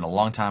times. It's been a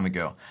long time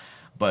ago.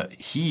 But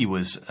he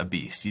was a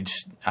beast.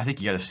 I think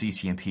he got a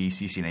CCNP,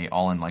 CCNA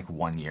all in like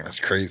 1 year. That's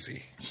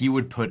crazy. He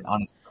would put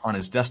on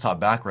his desktop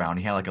background,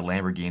 he had like a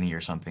Lamborghini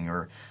or something,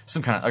 or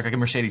some kind of like a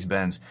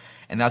Mercedes-Benz,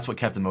 and that's what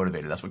kept him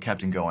motivated. That's what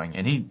kept him going.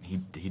 And he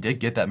did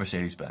get that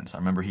Mercedes-Benz. I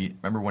remember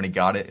when he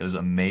got it. It was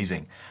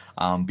amazing.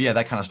 But yeah,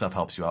 that kind of stuff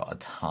helps you out a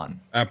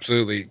ton.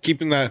 Absolutely.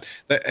 Keeping that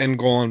end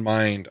goal in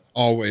mind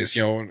always,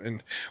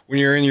 and when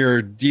you're in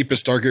your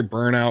deepest, darkest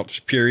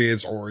burnout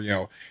periods, or,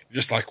 you're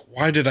just like,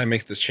 why did I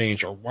make this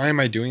change? Or why am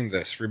I doing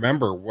this?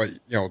 Remember what,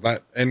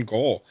 that end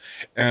goal.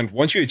 And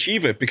once you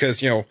achieve it,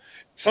 because,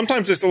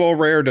 sometimes it's a little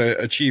rare to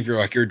achieve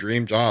your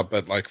dream job.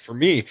 But like for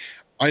me,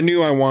 I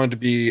knew I wanted to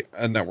be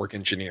a network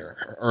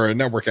engineer, or a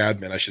network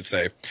admin, I should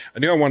say. I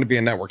knew I wanted to be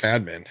a network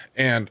admin,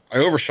 and I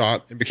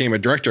overshot and became a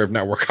director of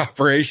network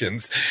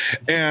operations.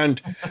 And,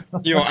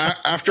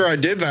 after I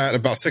did that,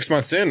 about 6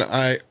 months in,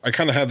 I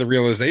kind of had the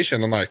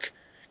realization, I'm like,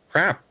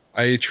 crap,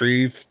 I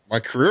achieved my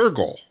career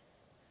goal.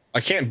 I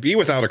can't be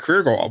without a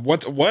career goal.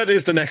 What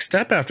is the next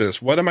step after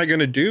this? What am I going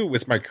to do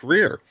with my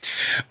career?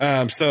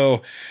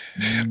 So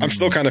I'm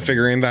still kind of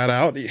figuring that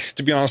out,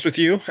 to be honest with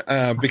you,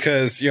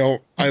 because,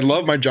 I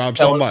love my job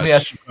so much. Let me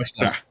ask you a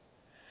question. Yeah.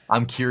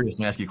 I'm curious.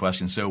 Let me ask you a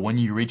question. So when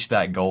you reached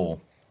that goal,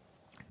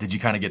 did you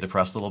kind of get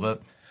depressed a little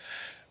bit?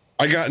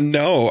 I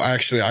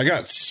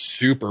got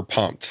super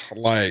pumped.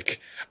 Like,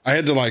 I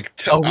had to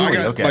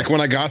Okay.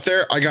 When I got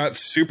there, I got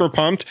super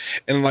pumped,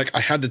 and I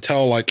had to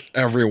tell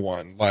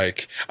everyone,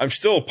 I'm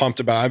still pumped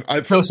about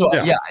it.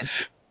 Yeah,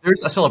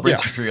 there's a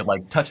celebration period,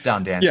 like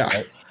touchdown dance,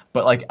 right?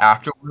 But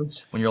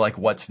afterwards, when you're like,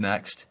 what's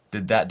next?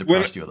 Did that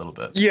depress you a little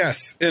bit?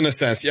 Yes, in a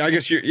sense. Yeah, I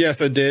guess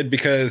yes, I did,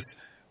 because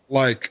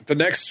the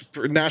next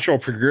natural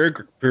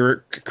career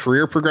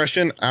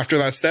progression after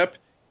that step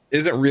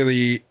isn't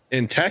really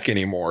in tech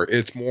anymore.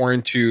 It's more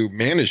into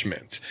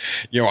management.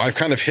 I've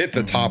kind of hit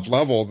the top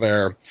level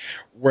there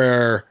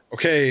where,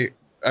 okay,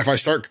 if I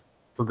start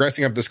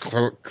progressing up this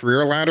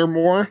career ladder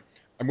more,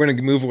 I'm going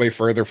to move away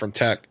further from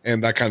tech.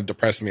 And that kind of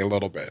depressed me a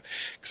little bit,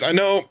 because I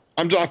know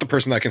I'm not the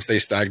person that can stay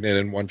stagnant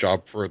in one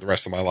job for the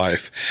rest of my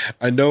life.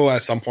 I know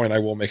at some point I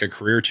will make a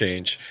career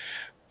change,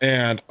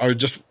 and I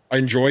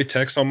enjoy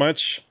tech so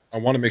much. I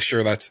want to make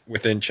sure that's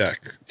within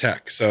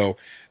tech. So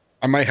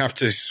I might have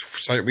to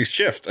slightly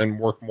shift and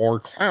work more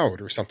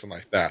cloud or something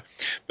like that.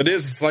 But it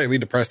is slightly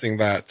depressing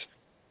that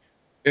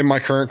in my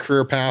current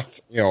career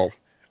path, I'm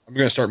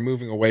going to start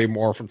moving away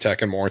more from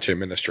tech and more into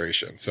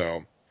administration.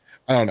 So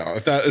I don't know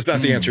if is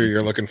that the answer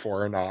you're looking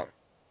for or not.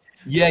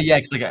 Yeah.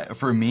 Cause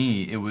for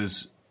me, it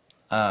was,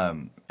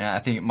 and I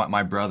think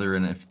my brother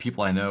and if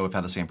people I know have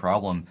had the same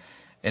problem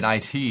in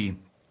IT.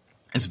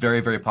 It's very,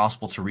 very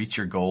possible to reach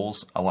your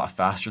goals a lot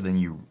faster than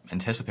you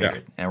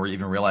anticipated or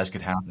even realized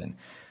could happen.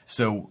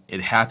 So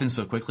it happens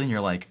so quickly, and you're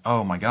like,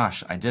 oh my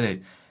gosh, I did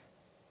it.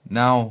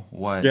 Now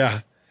what? Yeah.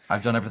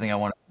 I've done everything I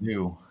wanted to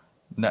do.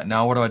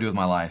 Now what do I do with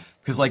my life?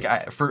 Because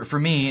for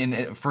me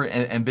and for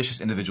ambitious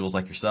individuals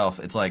like yourself,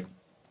 it's like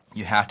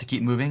you have to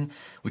keep moving.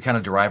 We kind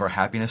of derive our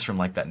happiness from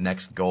that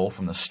next goal,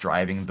 from the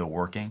striving, the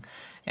working.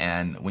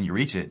 And when you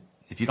reach it,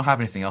 if you don't have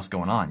anything else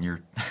going on, you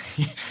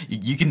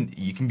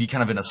can be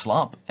kind of in a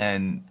slump,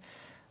 and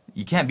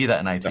you can't be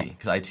that in IT,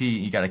 because IT,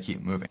 you got to keep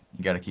moving.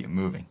 You got to keep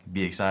moving.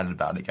 Be excited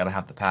about it. You got to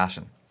have the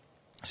passion.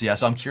 So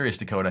I'm curious,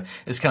 Dakota.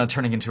 It's kind of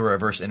turning into a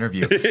reverse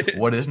interview.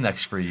 What is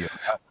next for you?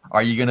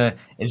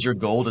 Is your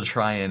goal to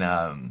try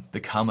and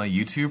become a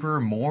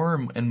YouTuber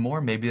more and more?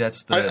 Maybe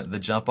that's the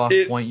jump off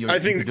point. You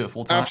can do it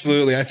full time.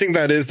 Absolutely. I think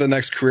that is the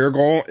next career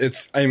goal.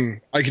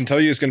 I can tell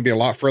you it's going to be a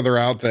lot further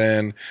out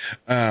than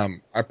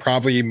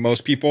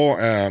most people,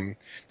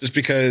 just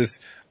because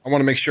I want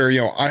to make sure,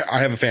 I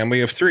have a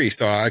family of 3,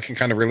 so I can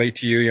kind of relate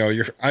to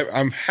you.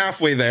 I'm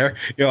halfway there,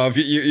 of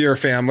your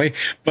family,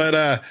 but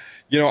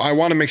I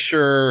want to make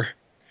sure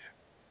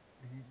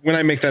when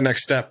I make that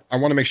next step, I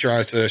want to make sure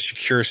it's a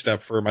secure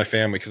step for my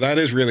family, because that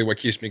is really what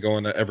keeps me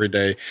going every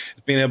day,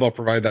 is being able to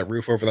provide that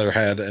roof over their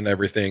head and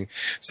everything.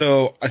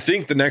 So I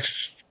think the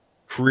next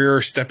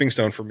career stepping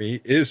stone for me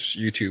is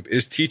YouTube,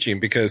 is teaching,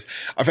 because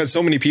I've had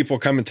so many people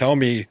come and tell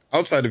me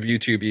outside of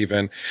YouTube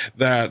even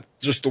that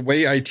just the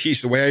way I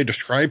teach, the way I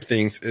describe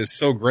things is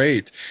so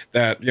great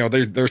that,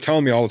 they're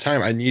telling me all the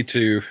time, I need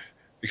to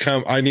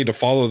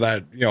follow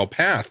that,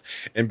 path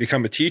and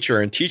become a teacher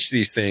and teach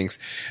these things.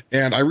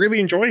 And I really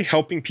enjoy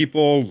helping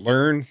people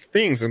learn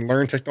things and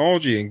learn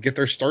technology and get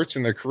their starts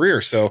in their career.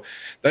 So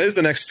that is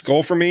the next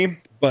goal for me,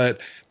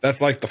 but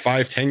that's like the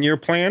 5-10 year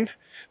plan,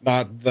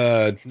 not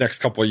the next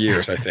couple of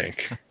years, I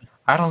think.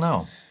 I don't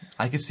know.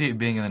 I could see it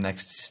being in the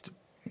next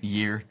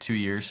year, 2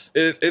 years.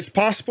 It's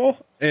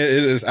possible. It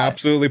is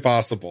absolutely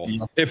possible.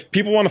 Yeah. If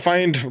people want to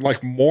find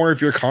like more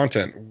of your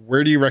content,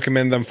 where do you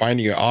recommend them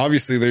finding you?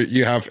 Obviously,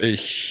 you have a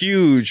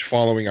huge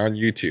following on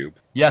YouTube.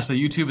 Yeah, so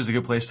YouTube is a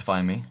good place to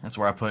find me. That's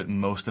where I put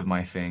most of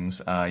my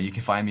things. You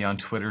can find me on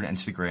Twitter and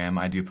Instagram.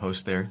 I do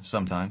post there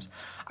sometimes.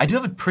 I do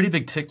have a pretty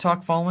big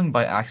TikTok following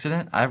by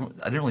accident. I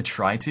didn't really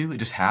try to. It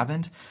just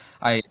happened.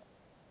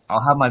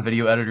 I'll have my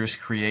video editors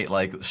create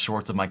like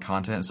shorts of my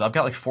content. So I've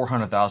got like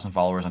 400,000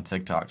 followers on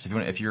TikTok. So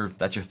if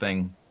that's your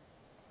thing,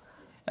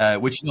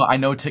 which I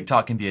know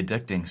TikTok can be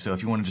addicting. So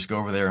if you want to just go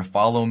over there and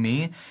follow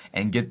me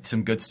and get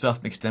some good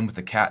stuff mixed in with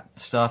the cat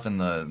stuff and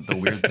the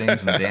weird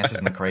things and the dances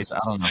and the craze, I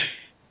don't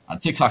know.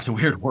 TikTok's a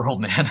weird world,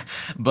 man.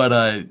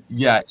 But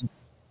yeah,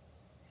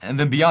 and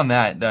then beyond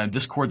that,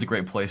 Discord's a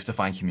great place to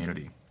find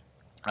community.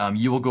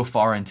 You will go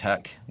far in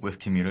tech with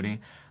community,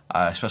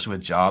 especially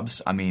with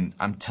jobs. I mean,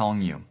 I'm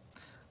telling you,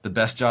 the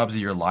best jobs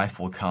of your life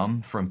will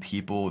come from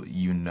people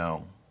you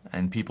know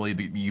and people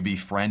you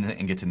befriend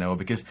and get to know,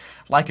 because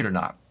like it or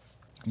not,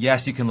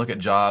 yes, you can look at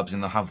jobs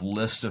and they'll have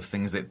lists of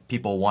things that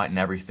people want and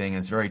everything. And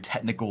it's very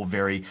technical,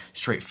 very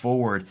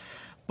straightforward.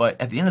 But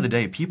at the end of the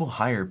day, people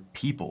hire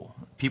people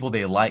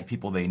they like,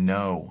 people they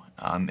know.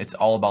 It's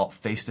all about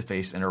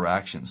face-to-face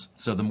interactions.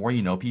 So the more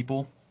you know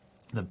people,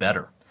 the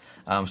better.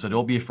 So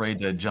don't be afraid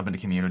to jump into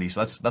community.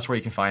 So that's where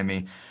you can find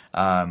me.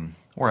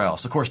 Where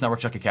else? Of course, Network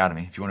Chuck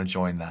Academy, if you want to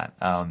join that.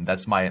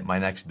 That's my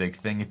next big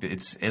thing.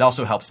 It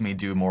also helps me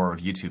do more of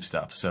YouTube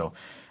stuff. So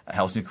it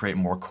helps me create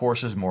more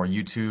courses, more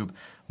YouTube,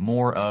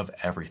 more of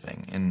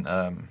everything. And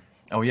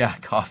oh yeah,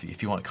 coffee.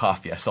 If you want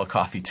coffee, I sell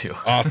coffee too.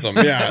 Awesome.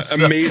 Yeah,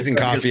 so, amazing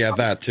coffee at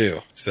that too.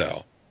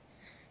 So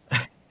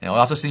I'll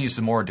have to send you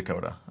some more,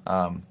 Dakota.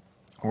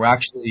 We're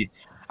actually,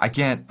 I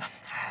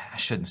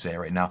shouldn't say it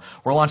right now.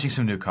 We're launching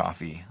some new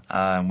coffee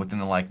within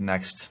the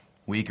next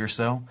week or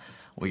so.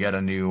 We got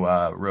a new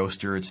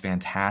roaster. It's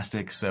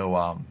fantastic.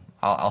 So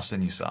I'll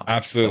send you some.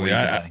 Absolutely.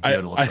 I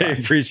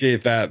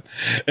appreciate that.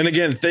 And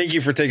again, thank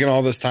you for taking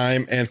all this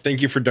time, and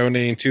thank you for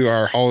donating to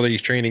our holiday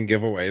training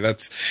giveaway.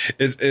 It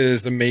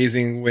is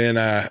amazing. When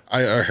I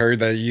heard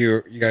that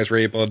you guys were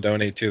able to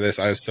donate to this,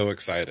 I was so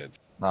excited.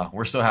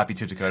 We're so happy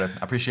to, Dakota.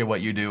 I appreciate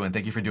what you do, and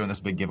thank you for doing this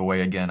big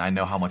giveaway again. I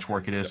know how much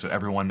work it is, so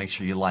everyone make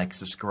sure you like,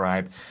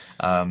 subscribe,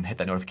 hit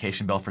that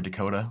notification bell for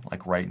Dakota,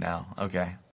 right now. Okay.